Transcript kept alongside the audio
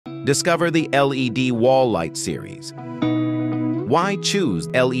Discover the LED wall light series. Why choose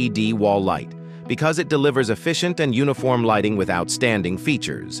LED wall light? Because it delivers efficient and uniform lighting with outstanding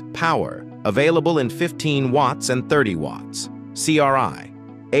features. Power, available in 15 watts and 30 watts. CRI,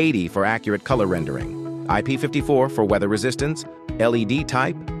 80 for accurate color rendering. IP54 for weather resistance. LED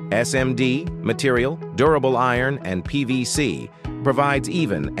type, SMD, material, durable iron, and PVC. Provides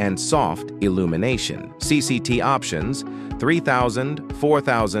even and soft illumination. CCT options, 3000,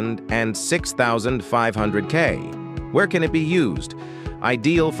 4000, and 6500K. Where can it be used?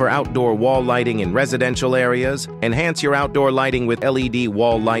 Ideal for outdoor wall lighting in residential areas. Enhance your outdoor lighting with LED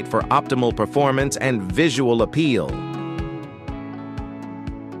wall light for optimal performance and visual appeal.